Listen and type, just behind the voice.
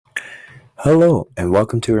Hello, and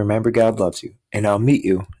welcome to Remember God Loves You, and I'll meet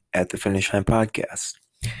you at the Finish Line Podcast.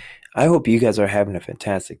 I hope you guys are having a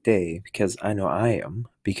fantastic day, because I know I am,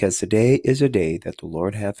 because today is a day that the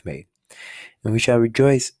Lord hath made, and we shall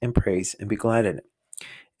rejoice and praise and be glad in it.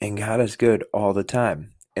 And God is good all the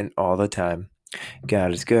time, and all the time,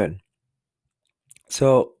 God is good.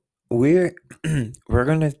 So we're we're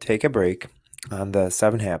going to take a break on the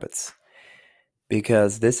 7 habits,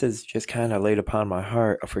 because this is just kind of laid upon my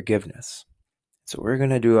heart of forgiveness. So we're going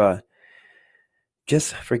to do a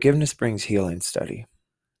just forgiveness brings healing study.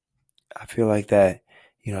 I feel like that,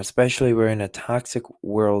 especially we're in a toxic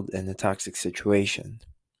world and a toxic situation.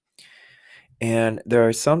 And there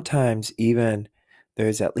are sometimes even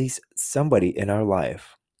there's at least somebody in our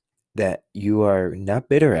life that you are not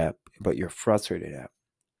bitter at, but you're frustrated at.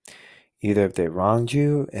 Either if they wronged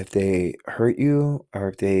you, if they hurt you, or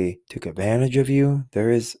if they took advantage of you, there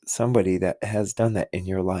is somebody that has done that in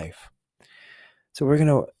your life. So we're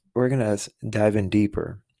gonna dive in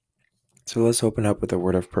deeper. So let's open up with a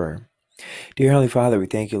word of prayer. Dear Heavenly Father, we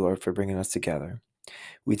thank you, Lord, for bringing us together.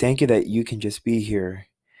 We thank you that you can just be here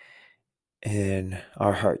in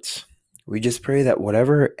our hearts. We just pray that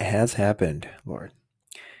whatever has happened, Lord,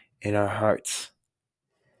 in our hearts,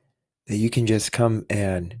 that you can just come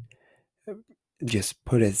and just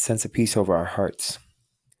put a sense of peace over our hearts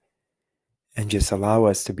and just allow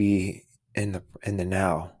us to be in the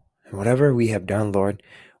now. And whatever we have done, Lord,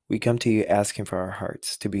 we come to you asking for our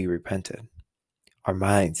hearts to be repented, our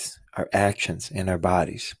minds, our actions, and our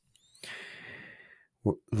bodies.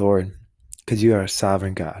 Lord, because you are a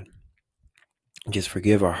sovereign God, just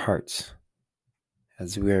forgive our hearts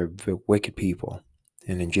as we are wicked people.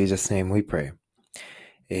 And in Jesus' name we pray.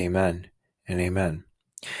 Amen and amen.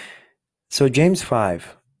 So James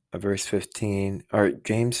 5, verse 15, or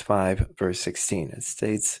James 5, verse 16, it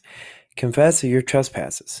states, confess your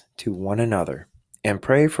trespasses to one another and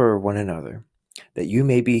pray for one another that you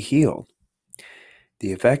may be healed.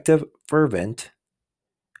 The effective fervent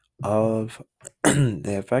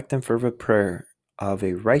prayer of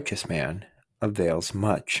a righteous man avails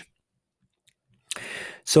much.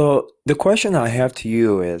 So the question I have to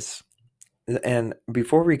you is, and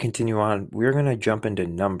before we continue on, we're going to jump into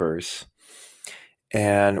Numbers,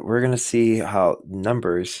 and we're going to see how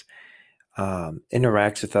Numbers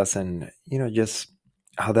interacts with us, and just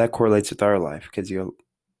how that correlates with our life.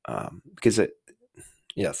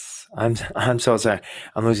 Yes, I'm so sorry,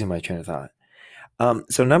 I'm losing my train of thought.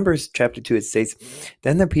 So Numbers chapter 2, it states,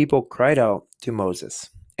 then the people cried out to Moses,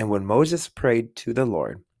 and when Moses prayed to the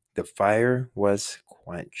Lord, the fire was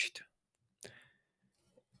quenched.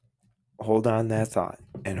 Hold on that thought,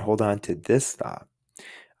 and hold on to this thought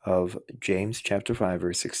of James chapter 5,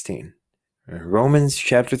 verse 16. Romans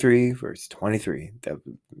chapter 3, verse 23.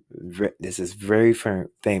 This is very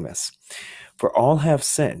famous. For all have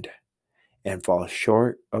sinned and fall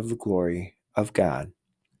short of the glory of God.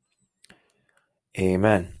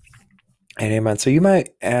 Amen and amen. So you might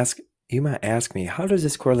ask me, how does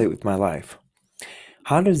this correlate with my life?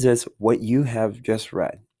 How does this, what you have just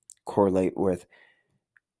read, correlate with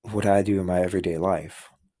what I do in my everyday life?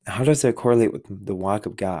 How does it correlate with the walk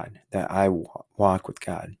of God, that I walk with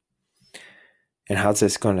God? And how's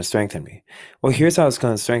this going to strengthen me? Well, here's how it's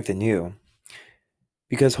going to strengthen you.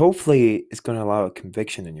 Because hopefully it's going to allow a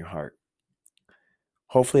conviction in your heart.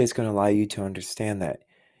 Hopefully it's going to allow you to understand that,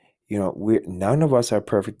 none of us are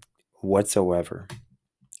perfect whatsoever.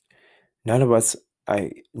 None of us,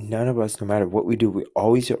 no matter what we do, we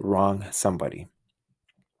always wrong somebody.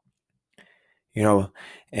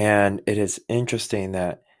 And it is interesting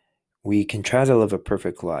that we can try to live a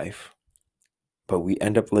perfect life, but we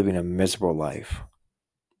end up living a miserable life.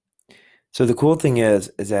 So the cool thing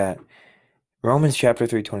is that Romans chapter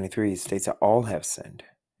 3:23 states that all have sinned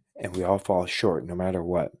and we all fall short no matter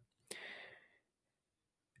what.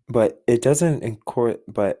 But it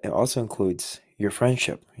also includes your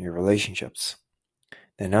friendship, your relationships.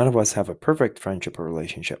 And none of us have a perfect friendship or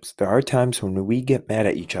relationships. There are times when we get mad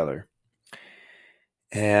at each other.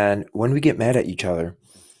 And when we get mad at each other,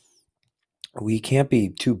 we can't be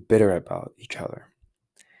too bitter about each other.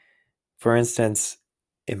 For instance,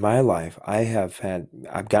 in my life, I've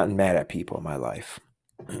gotten mad at people in my life.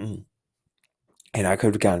 And I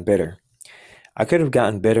could have gotten bitter. I could have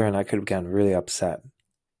gotten bitter and I could have gotten really upset.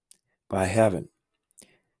 But I haven't.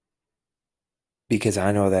 Because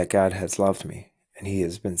I know that God has loved me and he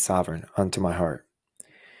has been sovereign unto my heart.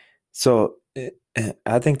 So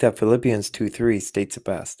I think that Philippians 2:3 states it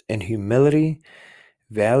best. In humility,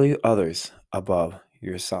 value others above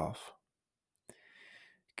yourself.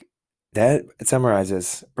 That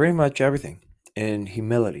summarizes pretty much everything in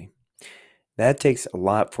humility. That takes a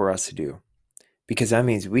lot for us to do. because that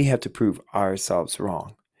means we have to prove ourselves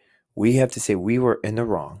wrong. We have to say we were in the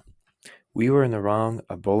wrong. We were in the wrong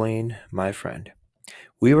of bullying my friend.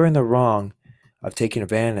 We were in the wrong of taking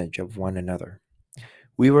advantage of one another.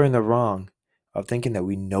 We were in the wrong of thinking that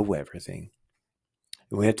we know everything.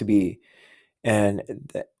 We have to be, and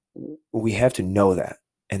we have to know that.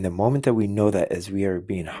 And the moment that we know that is we are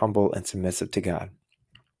being humble and submissive to God.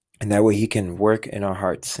 And that way he can work in our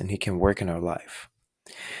hearts and he can work in our life.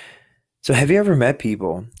 So have you ever met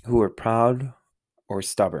people who are proud or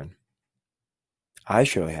stubborn? I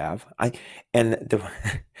surely have. And the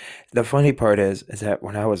the funny part is that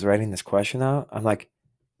when I was writing this question out, I'm like,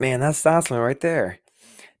 man, that's Jocelyn right there.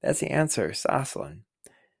 That's the answer, Jocelyn.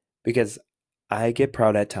 Because I get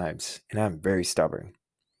proud at times and I'm very stubborn.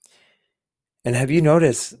 And have you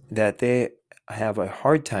noticed that they have a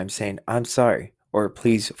hard time saying, I'm sorry, or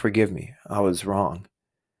please forgive me, I was wrong?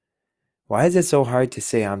 Why is it so hard to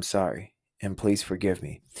say I'm sorry and please forgive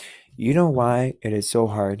me? You know why it is so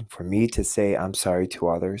hard for me to say I'm sorry to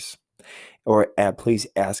others or please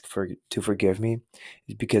ask to forgive me?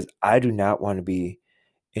 It's because I do not want to be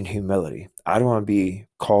in humility. I don't want to be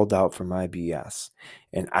called out for my BS.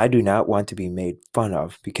 And I do not want to be made fun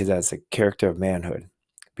of because that's a character of manhood.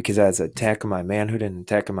 Because that's an attack on my manhood and an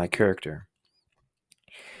attack on my character.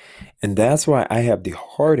 And that's why I have the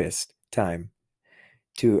hardest time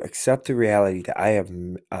to accept the reality that I have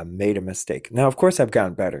made a mistake. Now, of course, I've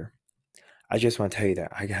gotten better. I just want to tell you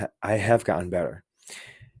that I have gotten better,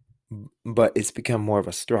 but it's become more of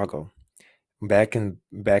a struggle. Back in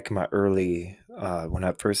my early when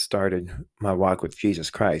I first started my walk with Jesus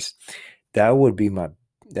Christ, that would be my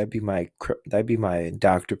that'd be my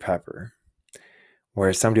Dr. Pepper,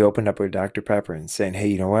 where somebody opened up a Dr. Pepper and saying, "Hey,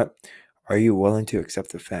 you know what? Are you willing to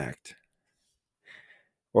accept the fact?"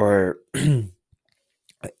 Or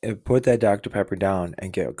put that Dr. Pepper down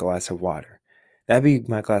and get a glass of water. That'd be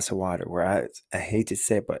my glass of water where I hate to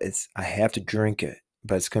say it, but I have to drink it,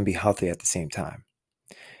 but it's going to be healthy at the same time.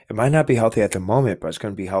 It might not be healthy at the moment, but it's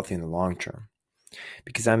going to be healthy in the long term.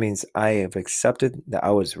 Because that means I have accepted that I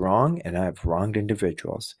was wrong and I have wronged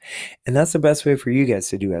individuals. And that's the best way for you guys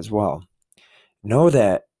to do as well. Know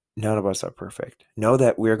that none of us are perfect. Know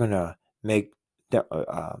that we're going to make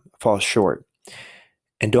fall short.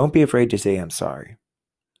 And don't be afraid to say I'm sorry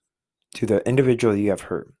to the individual you have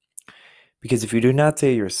hurt. Because if you do not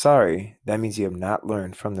say you're sorry, that means you have not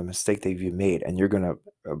learned from the mistake that you made and you're going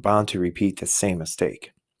to bound to repeat the same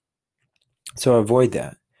mistake. So avoid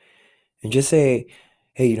that. And just say,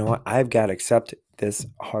 hey, you know what? I've got to accept this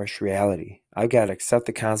harsh reality. I've got to accept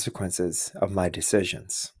the consequences of my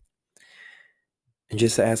decisions. And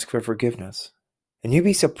just ask for forgiveness. And you'd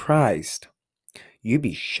be surprised. You'd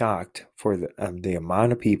be shocked for the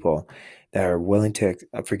amount of people that are willing to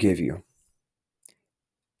forgive you.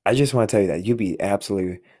 I just want to tell you that you'd be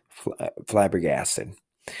absolutely flabbergasted.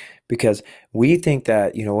 Because we think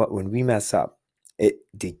that, you know what, when we mess up, it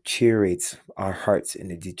deteriorates our hearts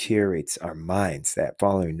and it deteriorates our minds that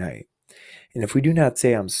following night. And if we do not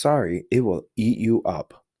say, I'm sorry, it will eat you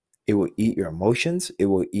up. It will eat your emotions. It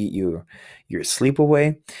will eat your sleep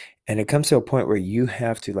away. And it comes to a point where you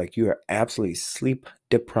have to, like, you are absolutely sleep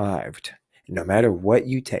deprived. No matter what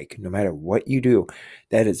you take, no matter what you do,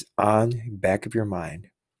 that is on the back of your mind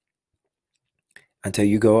until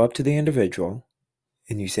you go up to the individual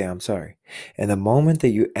and you say, I'm sorry. And the moment that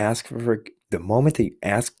you ask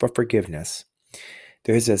for forgiveness,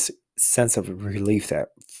 there's this sense of relief that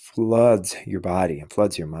floods your body and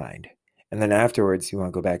floods your mind. And then afterwards, you want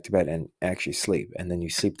to go back to bed and actually sleep. And then you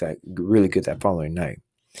sleep that really good that following night.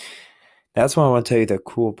 That's why I want to tell you the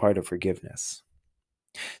cool part of forgiveness.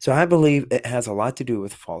 So I believe it has a lot to do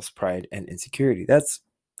with false pride and insecurity.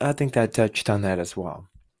 I think that touched on that as well.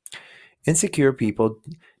 Insecure people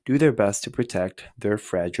do their best to protect their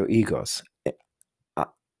fragile egos.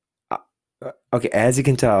 Okay, as you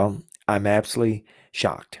can tell, I'm absolutely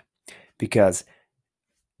shocked because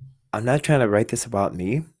I'm not trying to write this about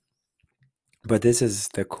me, but this is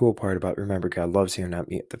the cool part about Remember God Loves You, Not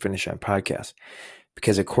Me at the Finish Line podcast,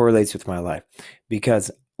 because it correlates with my life.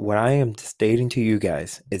 Because what I am stating to you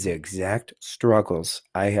guys is the exact struggles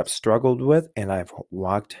I have struggled with and I've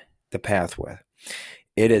walked the path with.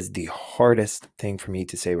 It is the hardest thing for me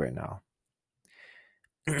to say right now.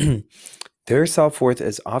 Their self-worth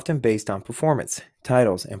is often based on performance,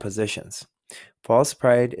 titles, and positions. False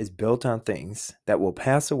pride is built on things that will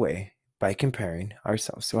pass away by comparing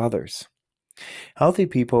ourselves to others. Healthy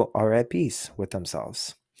people are at peace with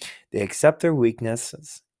themselves. They accept their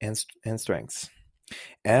weaknesses and strengths.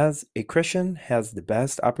 As a Christian has the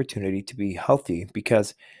best opportunity to be healthy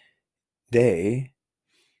because they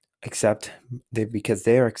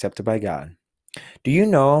are accepted by God. Do you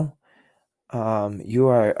know you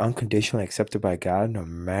are unconditionally accepted by God no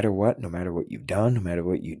matter what you've done, no matter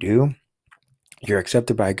what you do? You're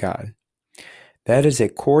accepted by God. That is a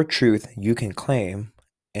core truth you can claim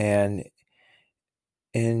and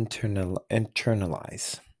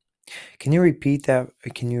internalize. Can you repeat that?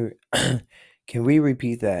 Can we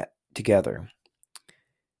repeat that together?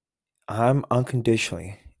 I'm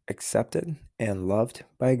unconditionally accepted and loved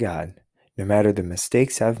by God, no matter the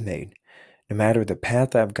mistakes I've made, no matter the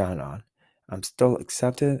path I've gone on. I'm still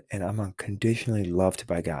accepted and I'm unconditionally loved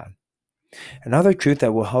by God. Another truth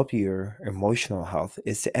that will help your emotional health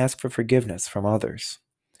is to ask for forgiveness from others.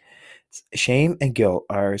 Shame and guilt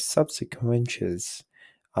are subsequent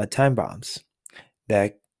time bombs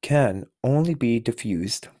that can only be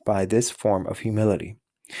diffused by this form of humility.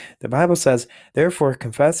 The Bible says, therefore,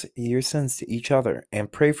 confess your sins to each other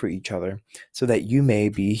and pray for each other so that you may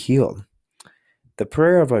be healed. The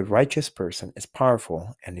prayer of a righteous person is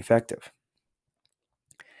powerful and effective.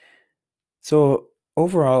 So,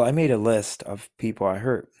 overall, I made a list of people I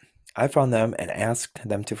hurt. I found them and asked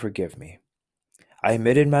them to forgive me. I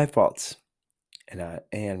admitted my faults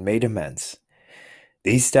and made amends.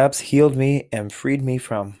 These steps healed me and freed me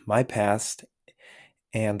from my past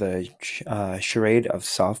and the charade of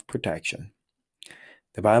self-protection.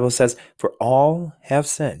 The Bible says, for all have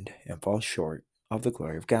sinned and fall short of the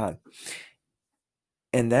glory of God.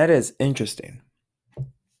 And that is interesting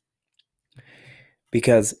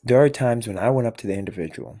because there are times when I went up to the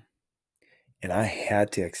individual and I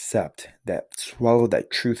had to swallow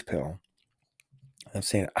that truth pill of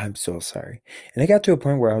saying, I'm so sorry. And it got to a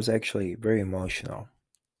point where I was actually very emotional.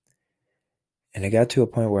 And it got to a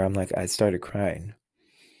point where I started crying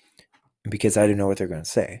because I didn't know what they're going to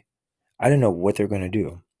say. I didn't know what they're going to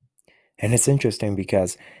do. And it's interesting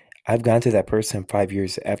because I've gone to that person 5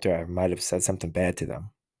 years after I might have said something bad to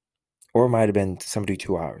them. Or it might have been somebody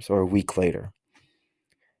 2 hours or a week later.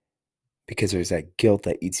 Because there's that guilt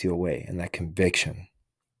that eats you away and that conviction.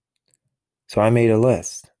 So I made a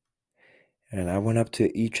list. And I went up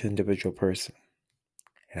to each individual person.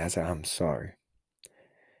 And I said, I'm sorry.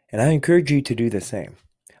 And I encourage you to do the same.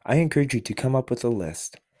 I encourage you to come up with a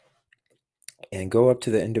list and go up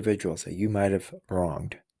to the individuals that you might have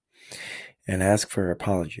wronged and ask for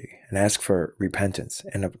apology and ask for repentance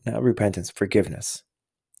and not repentance, forgiveness.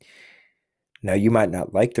 Now, you might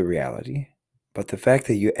not like the reality, but the fact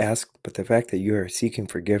that you are seeking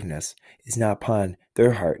forgiveness is not upon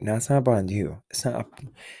their heart. Now, it's not upon you.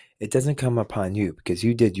 It doesn't come upon you because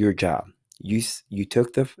you did your job. You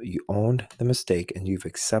owned the mistake and you've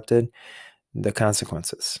accepted the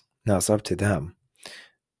consequences. Now it's up to them.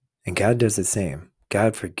 And God does the same.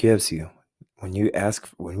 God forgives you.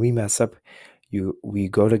 When we mess up, we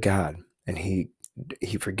go to God and He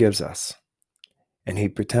forgives us. And He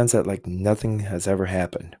pretends that like nothing has ever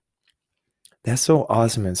happened. That's so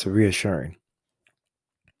awesome and so reassuring.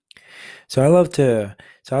 So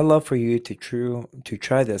I love for you to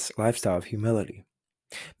try this lifestyle of humility.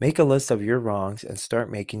 Make a list of your wrongs and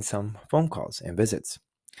start making some phone calls and visits.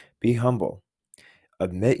 Be humble.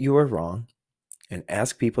 Admit you are wrong and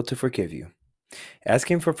ask people to forgive you.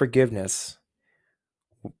 Asking for forgiveness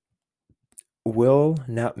will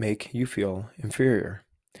not make you feel inferior.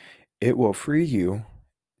 It will free you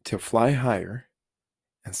to fly higher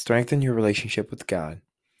and strengthen your relationship with God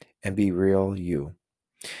and be real you.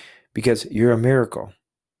 Because you're a miracle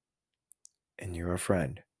and you're a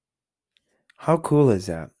friend. How cool is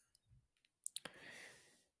that?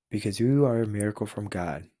 Because you are a miracle from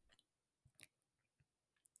God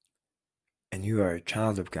and you are a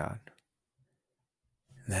child of God.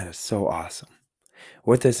 And that is so awesome.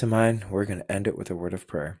 With this in mind, we're going to end it with a word of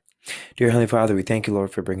prayer. Dear Heavenly Father, we thank you,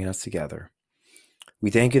 Lord, for bringing us together.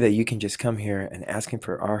 We thank you that you can just come here and asking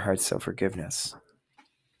for our heart's self-forgiveness.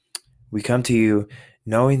 We come to you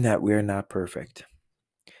knowing that we are not perfect,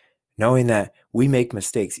 knowing that we make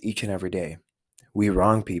mistakes each and every day. We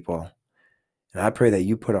wrong people. And I pray that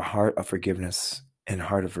you put a heart of forgiveness and a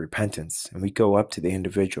heart of repentance, and we go up to the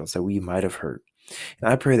individuals that we might have hurt. And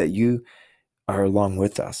I pray that you are along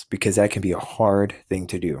with us because that can be a hard thing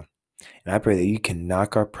to do. And I pray that you can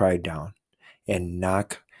knock our pride down and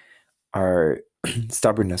knock our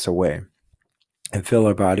stubbornness away and fill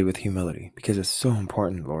our body with humility because it's so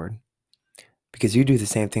important, Lord. Because you do the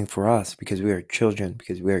same thing for us because we are children,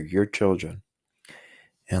 because we are your children.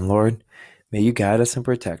 And Lord, may you guide us and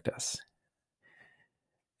protect us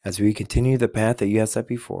as we continue the path that you have set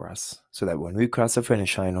before us, so that when we cross the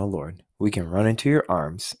finish line, O Lord, we can run into your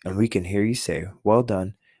arms and we can hear you say, well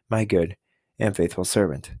done, my good and faithful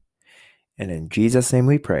servant. And in Jesus' name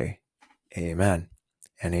we pray, amen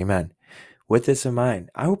and amen. with this in mind,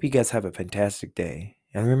 I hope you guys have a fantastic day.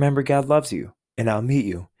 And remember, God loves you. And I'll meet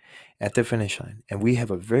you at the finish line. And we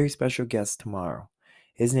have a very special guest tomorrow.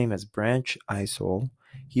 His name is Branch Isol.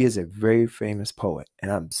 He is a very famous poet.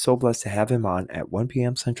 And I'm so blessed to have him on at 1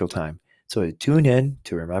 p.m. Central Time. So tune in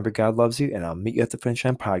to Remember God Loves You. And I'll meet you at the Finish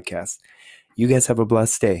Line podcast. You guys have a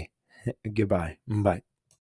blessed day. Goodbye. Bye.